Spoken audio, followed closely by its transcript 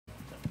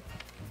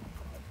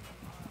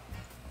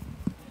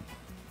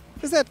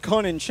Is that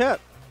Con in chat?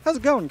 How's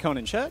it going, Con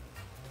in chat?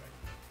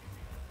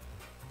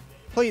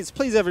 Please,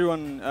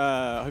 everyone.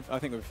 I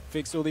think we've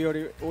fixed all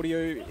the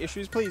audio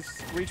issues. Please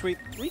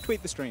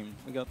retweet the stream.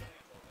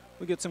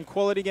 We got some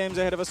quality games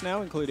ahead of us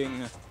now,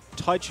 including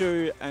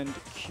Taicho and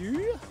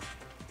Q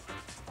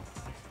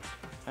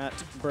at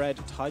Brad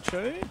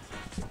Taicho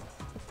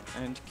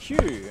and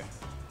Q.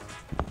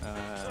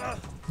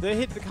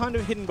 The kind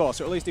of hidden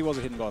boss, or at least he was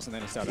a hidden boss, and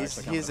then he started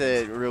actually coming. He's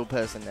a real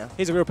person now.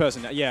 He's a real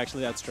person now. Yeah,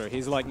 actually, that's true.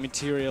 He's like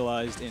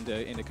materialized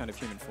into kind of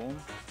human form.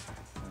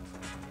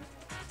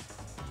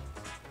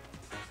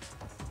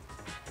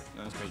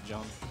 Nice to meet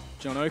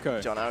John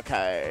Oko. John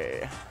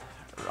Oko.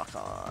 Rock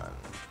on.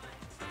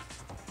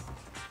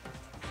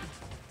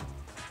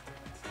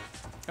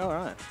 Oh, all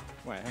right.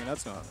 Wait, hang on,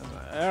 that's not.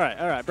 All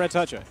right. Brad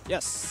Taicho.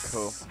 Yes.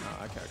 Cool.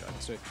 Oh,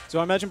 okay. So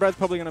I imagine Brad's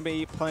probably going to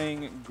be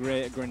playing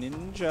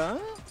Greninja.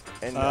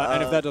 And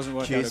if that doesn't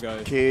work out,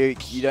 go. Q,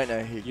 you don't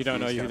know who. You don't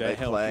know who the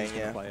hell playing, he's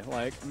going to play.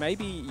 Like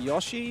maybe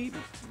Yoshi,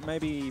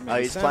 maybe. Oh,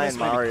 he's Samus, playing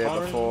Mario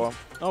before.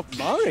 Oh,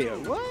 Mario.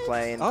 What?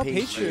 Playing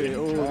Pichu.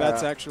 Oh,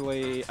 that's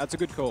a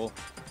good call,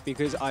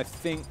 because I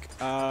think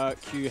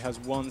Q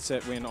has one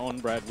set win on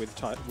Brad with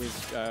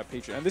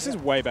Pichu, and this is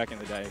way back in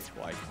the day.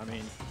 Like, I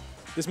mean.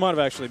 This might have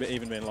actually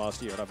even been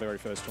last year at our very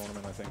first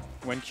tournament, I think,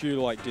 when Q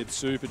like did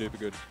super duper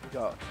good.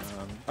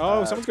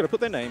 Someone's got to put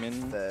their name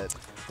in.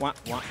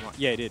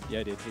 Yeah, he did.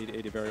 Yeah, he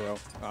did very well.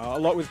 A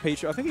lot with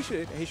Pichu. I think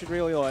he should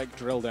really like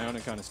drill down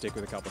and kind of stick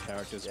with a couple of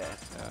characters. Yeah.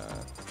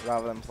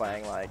 Rather than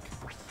playing like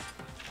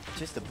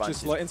just a bunch.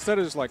 Just like instead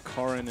of just like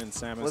Corrin and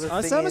Samus.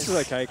 Well, Samus is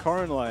okay.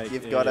 Corrin like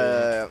you've got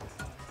a.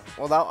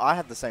 Well, I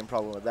had the same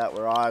problem with that,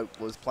 where I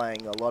was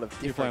playing a lot of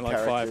different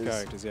characters. You're playing like 5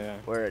 characters, yeah.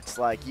 Where it's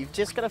like, you've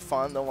just got to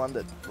find the one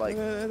that, like...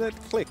 that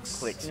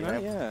clicks, you know?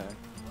 Yeah.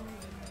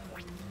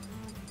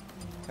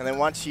 And then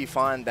once you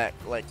find that,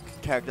 like,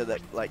 character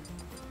that, like,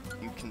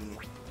 you can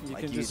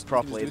use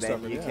properly,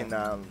 then you can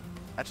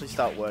actually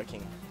start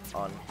working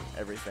on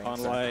everything.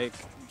 On, like,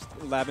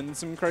 labbing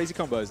some crazy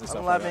combos and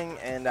stuff like that. Labbing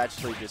and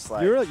actually just,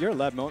 like... You're a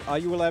lab mod. Are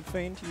you a lab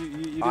fiend? You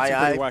did some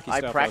pretty wacky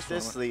stuff. I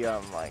practice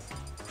the, like...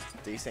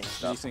 Desync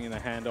stuff. Desync in the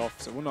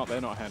handoffs. Well,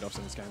 they're not handoffs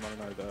in this game.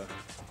 I don't know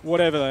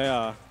whatever they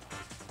are.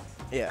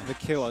 Yeah. The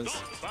killers.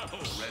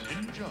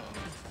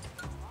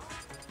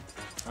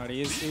 Alright,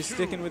 he's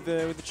sticking with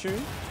the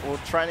tune. Well,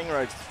 training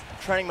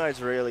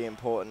mode's really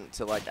important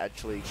to like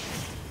actually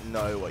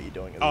know what you're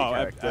doing with your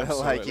character.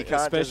 Absolutely. Like you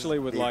can't especially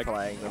just with be like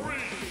playing them.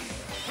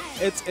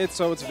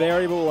 It's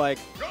variable. Like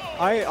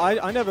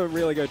I never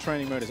really go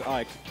training mode as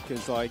Ike,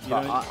 because like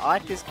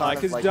Ike is kind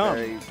Ike of like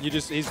dumb.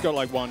 He's got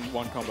like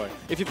one combo.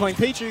 If you're playing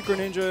Pichu,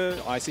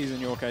 Greninja, Ices in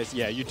your case,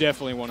 yeah, you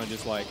definitely want to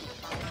just like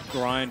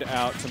grind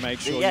out to make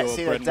sure your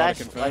bread and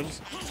butter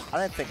confirms. Like, I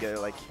don't think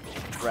like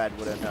Brad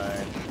would have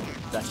known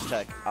dash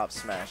attack up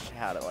smash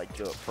how to like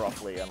do it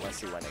properly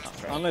unless he went into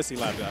training. Unless he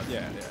labbed out,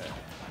 yeah.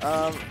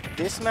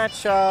 This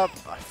matchup,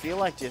 I feel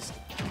like just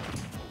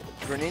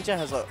Greninja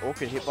has like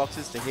awkward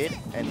hitboxes to hit,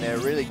 and they're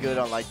really good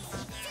on like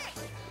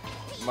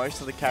most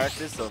of the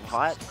characters of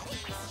height,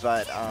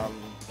 but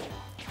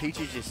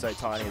Pichu's just so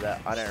tiny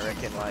that I don't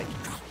reckon like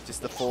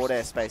just the forward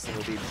air spacing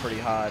will be pretty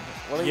hard.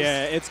 Well,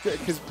 yeah, it's good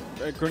because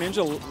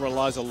Greninja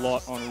relies a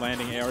lot on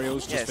landing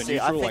aerials just for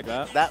neutral like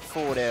that. That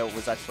forward air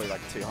was actually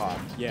like too high.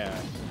 Yeah,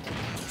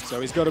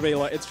 so he's got to be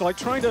like, it's like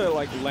trying to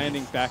like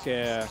landing back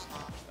air.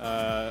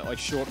 Like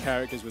short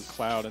characters with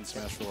Cloud and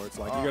Smash 4, it's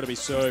like you got to be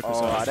so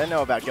precise. I don't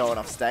know about going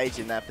off stage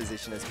in that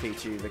position as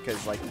Pichu,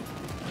 because like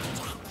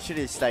should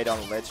have stayed on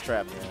the ledge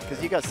trap,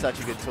 because you got such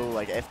a good tool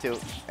like F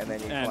tilt, and then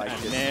you can like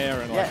just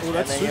nair and like, and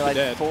then you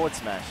like forward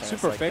smash. And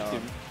super it's like,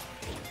 effective.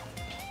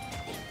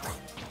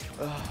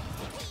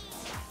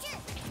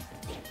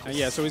 And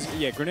yeah, so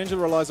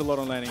Greninja relies a lot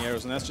on landing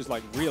arrows, and that's just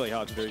like really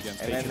hard to do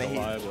against Pichu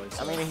reliably.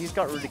 I mean, he's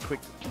got really quick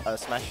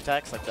smash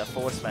attacks, like that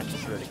forward smash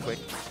is really quick.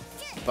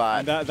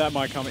 But and that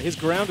might come. His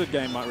grounded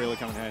game might really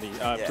come in handy.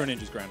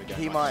 Greninja's grounded game.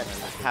 He might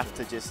have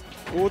to just.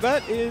 Well,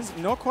 that is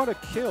not quite a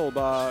kill,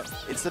 but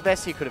it's the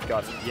best he could have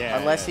gotten. Yeah.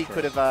 Unless he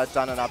could have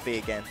done an up B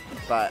again,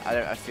 but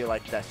I feel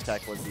like dash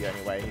attack was the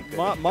only way he could.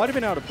 Might have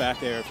been able to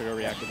back air if it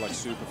reacted like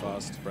super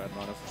fast. Brad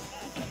might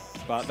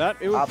have. But that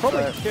it would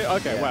probably kill.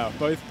 Okay, wow,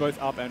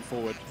 both up and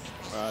forward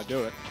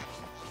do it.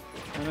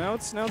 And now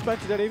it's back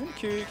to dead even.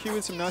 Q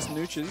with some nice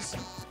nooches.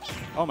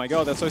 Oh my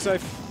god, that's so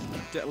safe.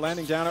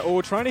 Landing down it.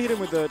 Oh, trying to hit him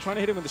with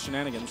the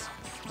shenanigans.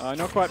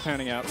 Not quite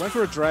panning out. Went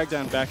for a drag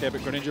down back air,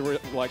 but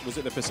Greninja like was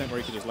at the percent where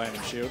he could just land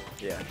and shield.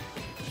 Yeah.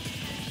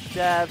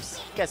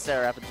 Jabs. Gets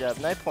there rapid jab.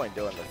 No point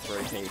doing the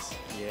 3-piece.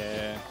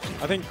 Yeah.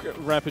 I think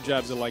rapid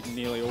jabs are like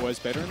nearly always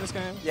better in this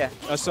game. Yeah.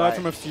 Aside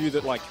from a few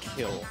that like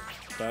kill,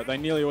 but they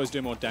nearly always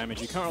do more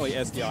damage. You can't really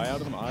SDI out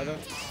of them either.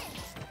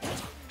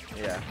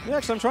 Yeah. Yeah.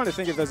 Actually, I'm trying to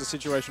think if there's a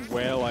situation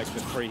where like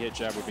the 3-hit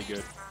jab would be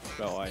good,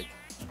 but like.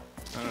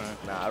 I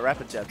don't know. Nah,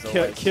 rapid jab's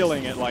always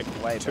killing at like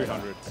way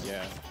 200.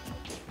 Yeah.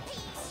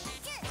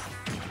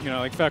 You know,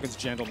 like Falcon's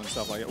Gentleman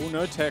stuff like that. Oh,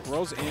 no tech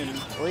rolls in.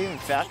 Well, even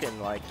Falcon,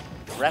 like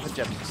rapid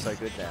jabs are so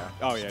good now.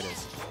 Oh yeah, it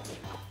is.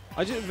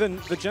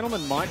 The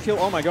Gentleman might kill.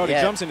 Oh my god, he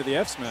jumps into the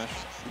F smash.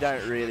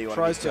 don't really want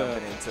Tries to be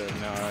jumping into.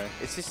 No.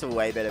 It's just a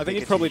way better. I think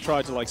he probably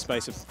tried to like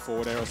space it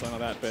forward air or something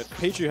like that, but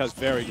Pichu has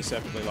very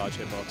deceptively large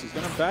hitbox. He's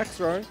going to back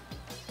throw.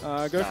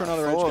 Go for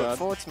another edge guard.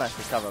 Forward smash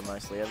recover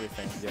mostly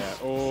everything.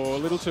 Yeah, or a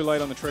little too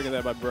late on the trigger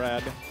there by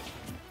Brad.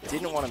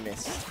 Didn't want to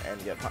miss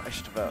and get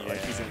punished, but like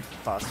he's in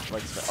fast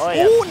leg spin. Oh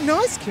yeah. Oh,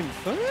 nice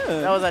confirm.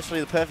 That was actually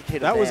the perfect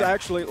hit. That was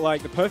actually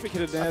like the perfect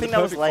hit of there. I think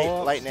that was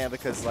late now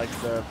because like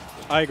the.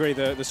 I agree.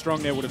 The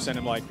strong there would have sent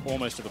him like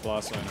almost to the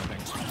blast zone, I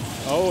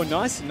think. Oh,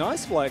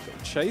 nice like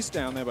chase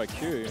down there by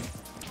Q.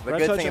 The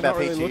good thing about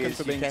really Pichu looking is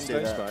for you being can do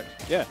that. strike.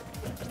 Yeah.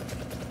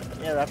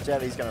 Yeah, up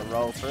jab, he's going to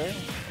roll through.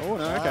 Oh,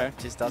 no, okay.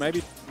 Just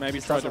doesn't,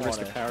 maybe try to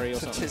risk a parry or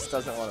something. Just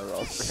doesn't want to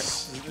roll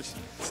through. Just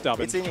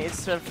stubborn.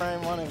 It's a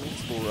frame 1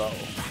 invincible roll.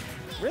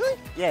 Really?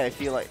 Yeah, if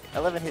you like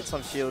 11 hits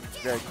on shield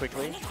very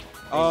quickly.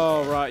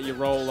 Oh, right, you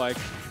roll like...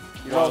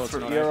 You roll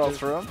through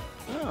them.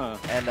 Ah.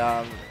 And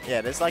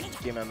yeah, there's like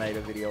Gimmer made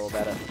a video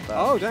about it.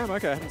 Oh, damn,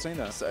 okay, I haven't seen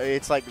that. So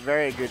it's like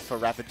very good for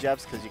rapid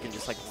jabs because you can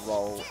just like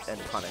roll and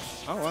punish.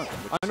 Oh, wow.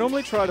 I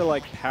normally try to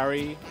like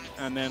parry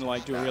and then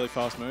like do a really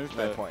fast move.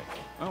 No point.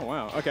 Oh,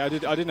 wow. Okay, I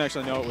didn't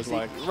actually know it was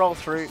like... Roll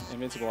through,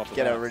 invincible off the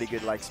get a really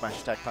good like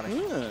smash attack punish.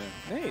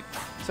 Neat.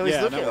 So he's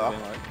looking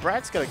like,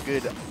 Brad's got a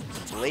good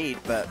lead,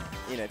 but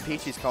you know,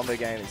 Pichu's combo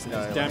game is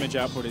no... His damage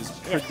output is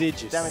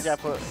prodigious. Damage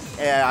output,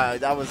 yeah,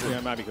 that was...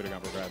 Yeah, maybe could have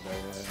gone for Brad there.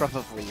 Yeah.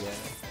 Probably, yeah.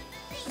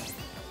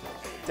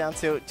 Down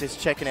tilt, just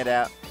checking it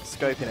out,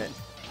 scoping it.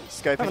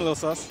 Having a little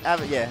sus.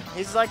 Yeah,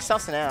 he's like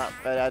sussing out,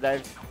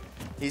 but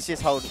he's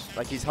just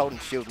holding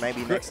shield.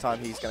 Maybe next time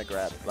he's going to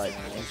grab. Like,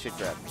 he should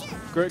grab.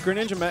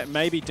 Greninja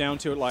maybe down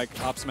to it,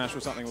 like up smash or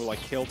something will like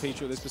kill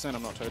Pichu at this %.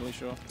 I'm not totally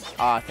sure.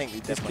 I think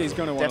he's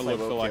going to want to look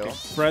for like a...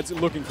 Brad's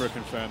looking for a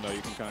confirm though,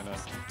 you can kind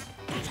of...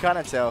 You can kind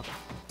of tell.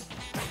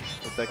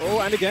 Oh,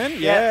 and again,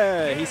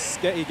 yeah,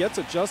 he gets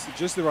it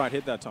just the right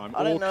hit that time.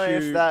 I don't know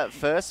if that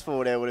first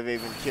forward air would have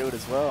even killed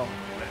as well.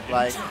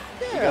 Like,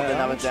 he got the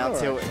number down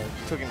tilt,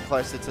 took him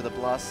closer to the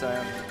blast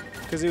zone.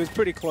 Because he was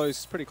pretty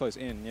close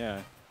in,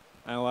 yeah.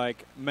 And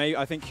like,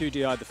 I think Q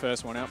DI'd the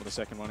first one out, but the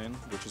second one in,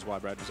 which is why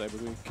Brad was able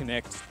to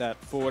connect that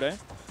forward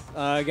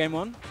air. Game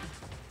 1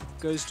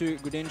 goes to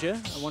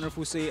Greninja. I wonder if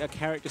we'll see a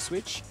character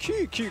switch.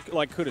 Q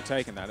like could have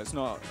taken that. It's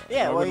not.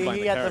 Yeah, well,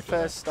 he had the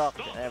first stop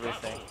and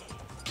everything.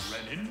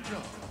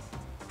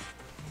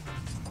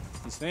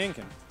 He's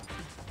thinking.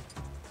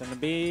 Then a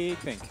big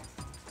think.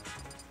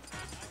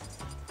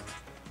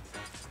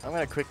 I'm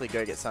going to quickly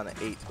go get something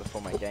to eat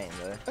before my game,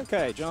 though.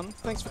 Okay, John.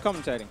 Thanks for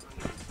commentating.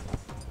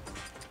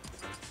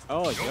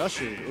 Oh,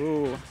 Yoshi.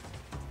 Ooh.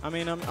 I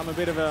mean, I'm a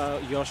bit of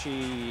a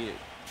Yoshi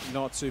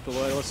not super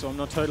loyalist, so I'm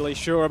not totally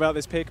sure about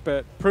this pick,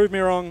 but prove me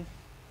wrong.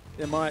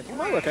 It might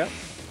work out.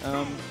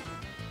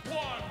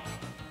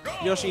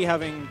 Yoshi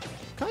having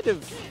kind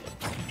of...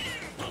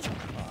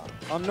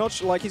 I'm not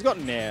sure, like, he's got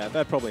Nair,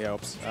 that probably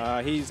helps.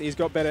 He's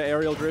got better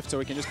aerial drift, so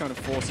he can just kind of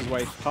force his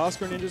way past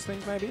Greninja's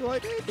things, maybe.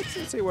 Like, you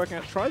can see it working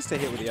out. Tries to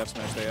hit with the F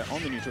smash there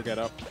on the neutral get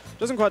up.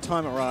 Doesn't quite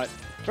time it right.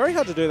 Very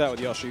hard to do that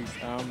with Yoshi.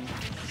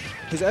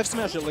 His F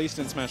smash, at least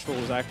in Smash 4,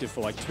 was active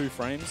for like 2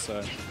 frames,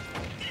 so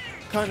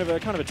kind of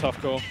a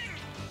tough call.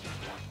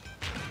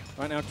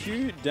 Right now,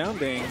 Q down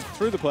being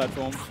through the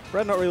platform.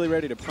 Brad not really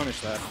ready to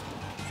punish that.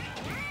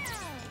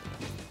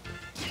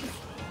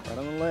 Right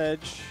on the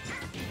ledge.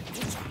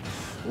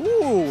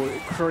 Ooh,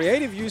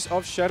 creative use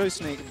of Shadow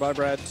Sneak by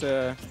Brad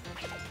to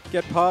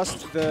get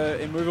past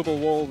the immovable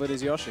wall that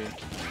is Yoshi.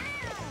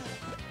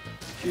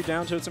 Q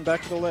down tilts him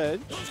back to the ledge.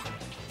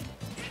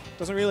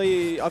 Doesn't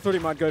really... I thought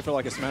he might go for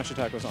like a smash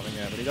attack or something,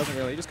 yeah, but he doesn't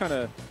really. He just kind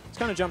of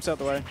jumps out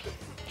the way.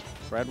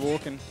 Brad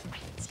walking.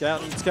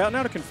 Scouting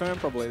out a confirm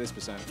probably this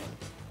 %.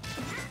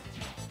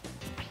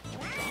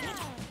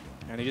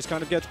 And he just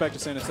kind of gets back to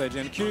center stage.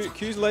 And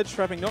Q's ledge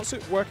trapping not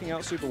working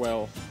out super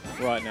well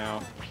right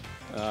now.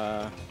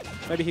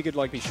 Maybe he could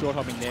like be short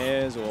hopping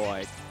nairs or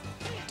like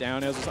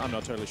down airs or something. I'm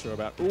not totally sure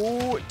about.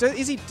 Ooh,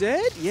 is he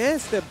dead?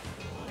 Yes, they're...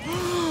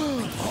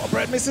 Oh,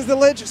 Brad misses the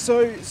ledge.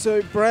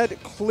 So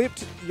Brad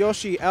clipped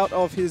Yoshi out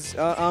of his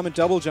armored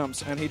double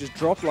jumps, and he just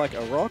dropped like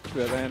a rock.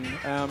 But then,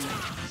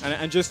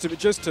 and just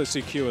to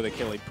secure the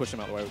kill, he pushed him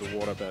out the way with the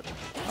water.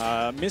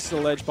 But missed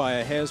the ledge by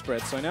a hair's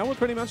breadth. So now we're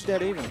pretty much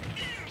dead even.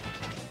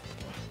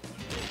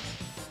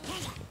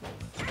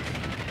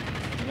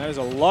 And there's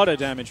a lot of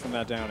damage from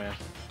that down air.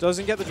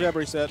 Doesn't get the jab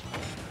reset.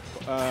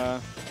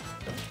 Brad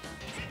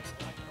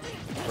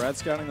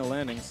scouting the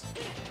landings.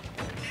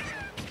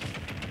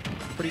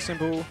 Pretty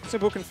simple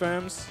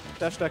confirms.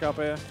 Dash stack up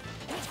air.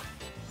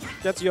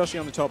 Gets Yoshi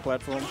on the top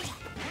platform.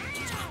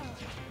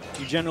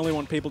 You generally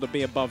want people to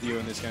be above you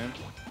in this game.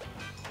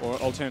 Or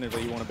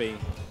alternatively, you want to be...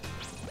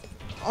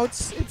 Oh,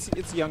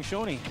 it's young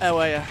Shawnee. How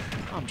are you?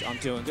 I'm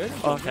doing good.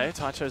 Okay,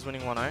 Taicho's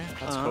winning 1-0.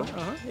 That's cool.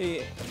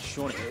 Yeah.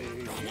 Shawnee.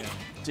 Yeah.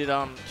 Did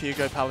Q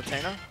go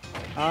Palutena?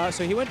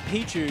 So he went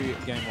Pichu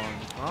game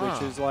 1,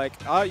 which is like,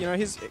 you know,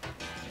 his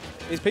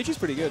Pichu's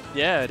pretty good.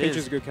 Yeah, it is.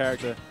 Pichu's a good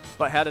character.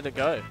 But how did it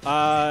go?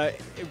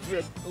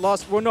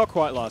 Well, not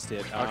quite last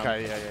hit.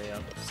 Okay, yeah.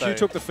 So Q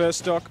took the first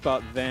stock,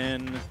 but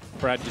then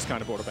Brad just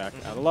kind of brought it back.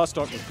 The last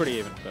stock was pretty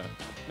even, but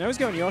Now he's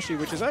going Yoshi,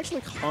 which is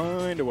actually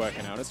kind of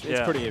working out. It's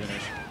pretty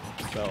evenish.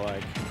 But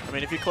like, I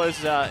mean, if he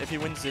closes out, if he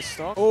wins this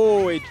stock.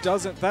 Oh, it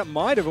doesn't. That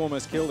might have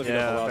almost killed if he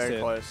got the last very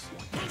hit. close.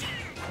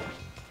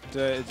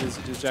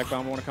 Does Jack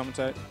Balmer want to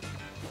commentate?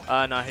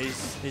 No,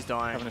 he's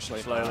dying Having a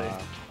sleep. slowly.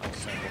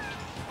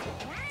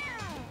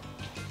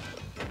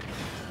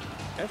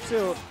 F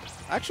tilt.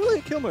 Actually,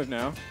 a kill move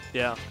now.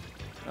 Yeah.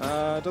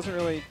 Doesn't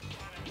really.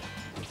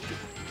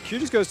 Q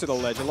just goes to the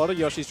ledge. A lot of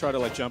Yoshis try to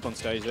like jump on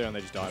stage there and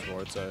they just die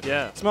for it. So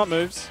Yeah. smart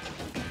moves.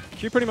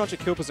 Q pretty much a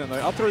kill percent though.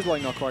 Up throw is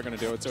like not quite going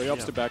to do it, so he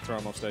opts to back throw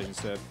him off stage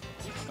instead.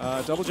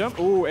 Double jump.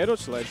 Ooh, air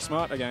dodge to ledge.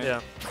 Smart again.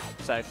 Yeah.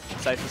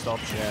 Safest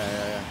option.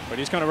 Yeah. But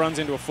he just kind of runs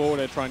into a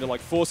forward air trying to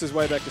like force his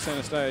way back to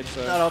center stage.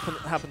 So. That often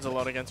happens a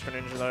lot against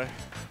Greninja though.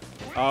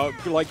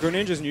 Like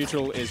Greninja's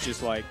neutral is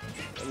just like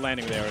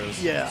landing with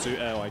arrows. Yeah.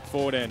 Like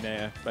forward and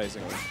nair,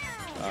 basically.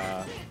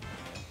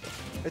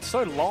 It's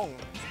so long.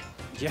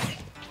 Yeah.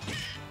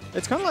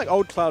 It's kind of like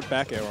old Cloud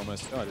back air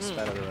almost. Oh, I just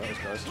spat out of it. That was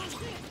gross.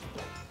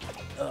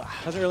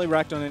 Hasn't really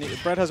racked on any.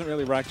 Brad hasn't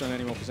really racked on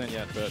any more percent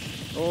yet, but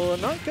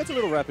no, gets a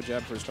little rapid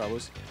jab for his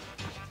troubles.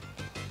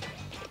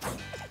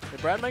 Yeah,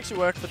 Brad makes you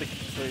work for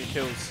your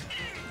kills.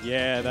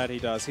 Yeah, that he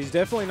does. He's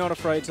definitely not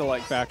afraid to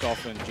like back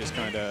off and just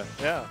kind of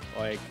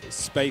like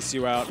space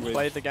you out with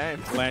Played the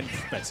game. land,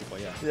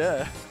 basically. Yeah.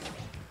 Yeah.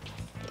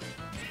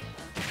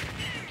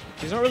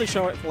 He's not really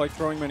like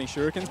throwing many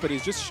shurikens, but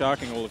he's just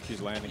sharking all of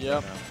Q's landings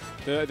right now.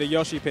 The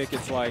Yoshi pick,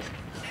 it's like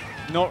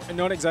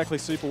not exactly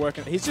super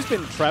working. He's just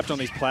been trapped on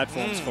these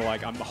platforms for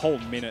like a whole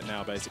minute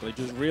now, basically,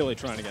 just really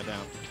trying to get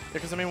down.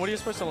 Because I mean, what are you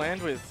supposed to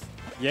land with?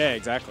 Yeah,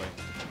 exactly.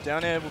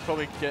 Down air will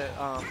probably get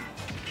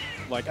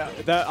like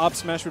that up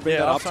smash would be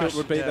that, up tilt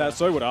would be that.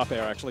 So would up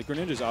air actually.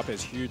 Greninja's up air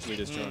is hugely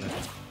disjointed.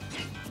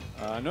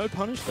 No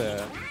punish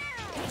there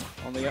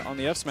on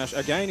the F smash.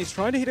 Again, he's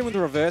trying to hit him with a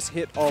reverse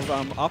hit of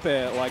up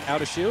air, like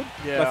outer shield.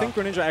 Yeah. But I think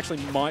Greninja actually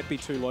might be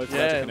too low for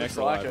that to connect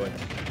reliably.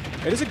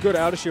 It is a good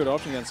outer shield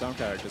option against some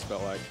characters,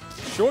 but like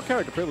short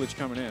character privilege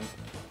coming in.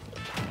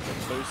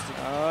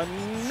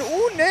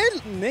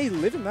 Nay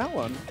living that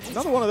one.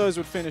 Another one of those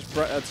would finish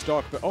at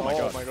stock, but oh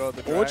my god.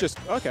 The Or just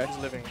okay. He's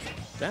living.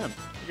 Damn. You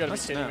gotta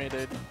Nice be kidding snap. me,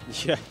 dude.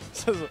 Yeah.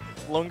 This is the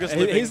longest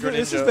living Greninja.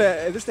 This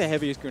is the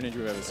heaviest Greninja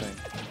we've ever seen.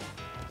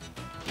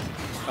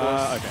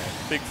 Okay.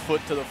 Big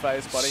foot to the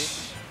face, buddy.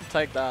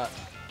 Take that.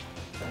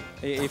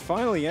 He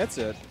finally gets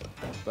it,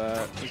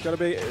 but he's got to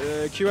be.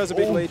 Q has a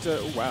big lead to.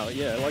 Oh, wow,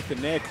 yeah, like the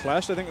Nair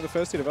clashed, I think, with the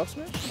first hit of up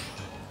smash.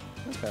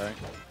 That's parry.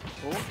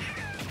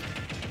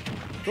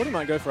 Thought he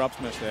might go for up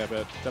smash there,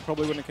 but that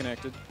probably wouldn't have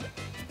connected.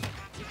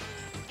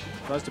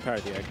 Tries to parry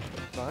the egg.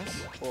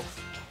 Nice.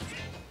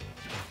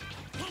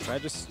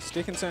 Brad just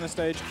sticking center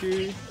stage.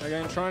 Q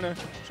again, trying to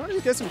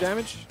get some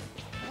damage.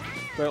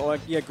 But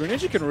like, yeah,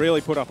 Greninja can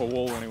really put up a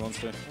wall when he wants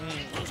to.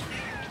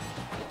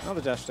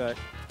 Another dash attack.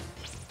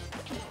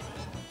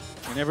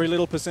 And every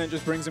little percent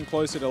just brings him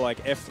closer to like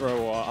F throw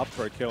or up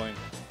throw killing.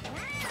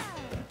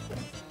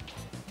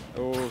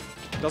 Oh,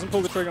 doesn't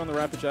pull the trigger on the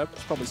rapid jab.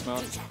 It's probably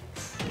smart.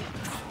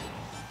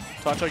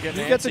 Taicho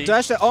getting He gets a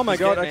dash. Oh my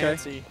god. Okay.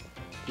 Antsy.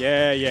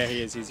 Yeah,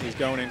 he is. He's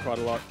going in quite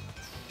a lot.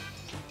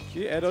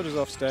 Q air dodges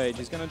off stage.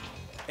 He's gonna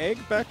egg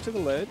back to the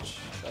ledge.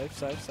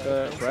 Safe.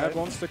 Brad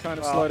wants to kind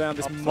of slow down.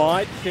 This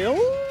might kill.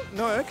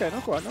 No, okay,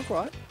 not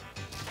quite.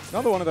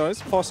 Another one of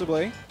those,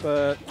 possibly.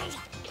 But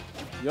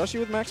Yoshi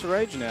with max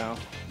rage now.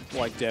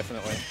 Like,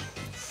 definitely.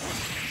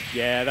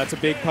 Yeah, that's a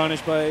big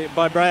punish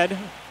by Brad.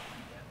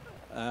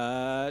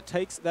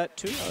 Takes that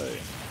 2-0.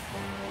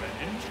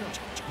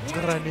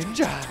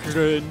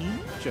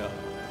 Greninja.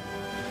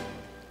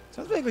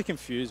 Sounds vaguely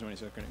confused when he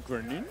said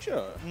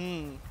Greninja.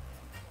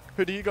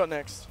 Who do you got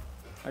next?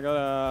 I got,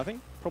 I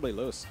think, probably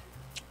Lewis.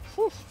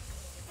 Whew.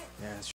 Yeah,